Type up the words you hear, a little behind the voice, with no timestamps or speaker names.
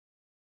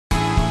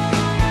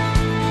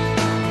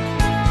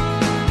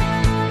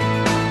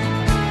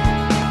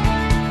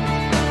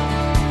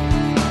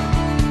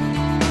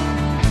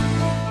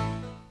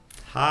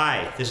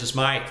Hi, this is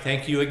Mike.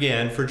 Thank you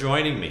again for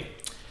joining me.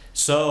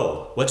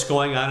 So, what's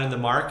going on in the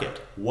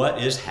market? What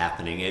is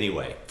happening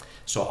anyway?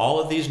 So all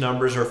of these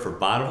numbers are for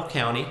Bonneville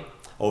County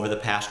over the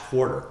past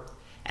quarter.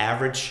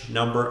 Average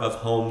number of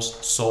homes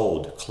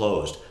sold,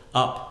 closed,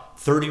 up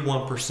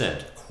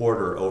 31%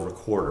 quarter over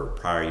quarter,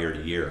 prior year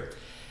to year.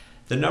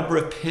 The number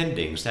of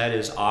pendings, that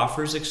is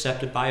offers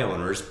accepted by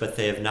owners, but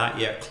they have not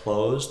yet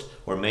closed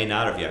or may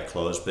not have yet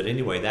closed, but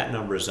anyway, that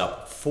number is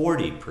up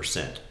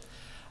 40%.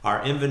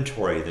 Our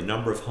inventory, the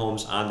number of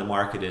homes on the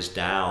market, is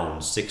down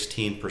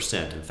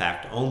 16%. In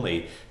fact,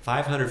 only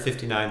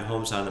 559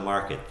 homes on the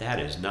market. That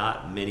is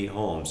not many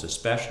homes,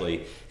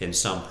 especially in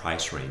some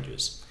price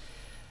ranges.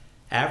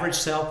 Average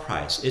sale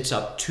price, it's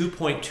up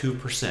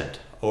 2.2%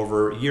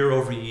 over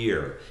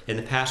year. In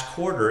the past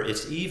quarter,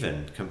 it's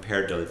even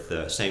compared to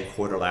the same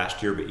quarter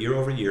last year, but year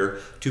over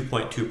year,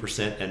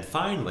 2.2%. And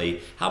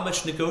finally, how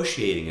much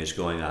negotiating is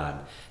going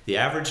on? The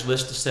average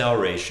list to sale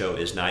ratio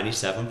is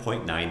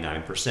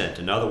 97.99%.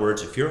 In other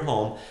words, if your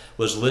home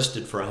was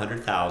listed for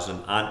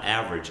 $100,000, on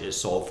average it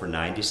sold for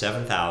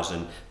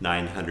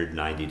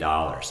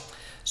 $97,990.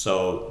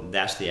 So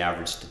that's the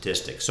average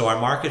statistic. So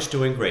our market's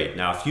doing great.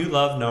 Now, if you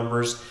love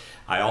numbers,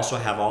 I also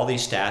have all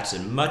these stats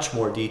in much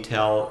more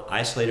detail,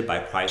 isolated by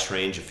price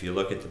range. If you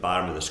look at the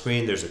bottom of the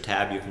screen, there's a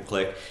tab you can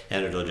click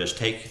and it'll just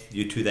take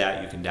you to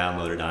that. You can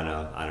download it on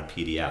a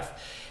PDF.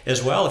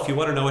 As well, if you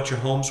want to know what your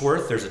home's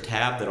worth, there's a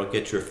tab that'll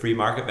get you a free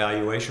market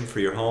valuation for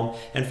your home.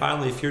 And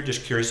finally, if you're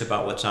just curious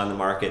about what's on the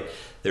market,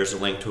 there's a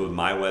link to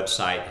my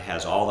website. It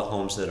has all the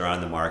homes that are on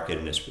the market,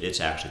 and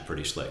it's actually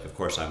pretty slick. Of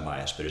course, I'm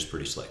biased, but it's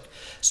pretty slick.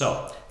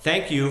 So,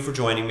 thank you for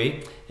joining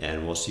me,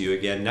 and we'll see you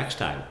again next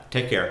time.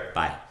 Take care.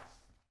 Bye.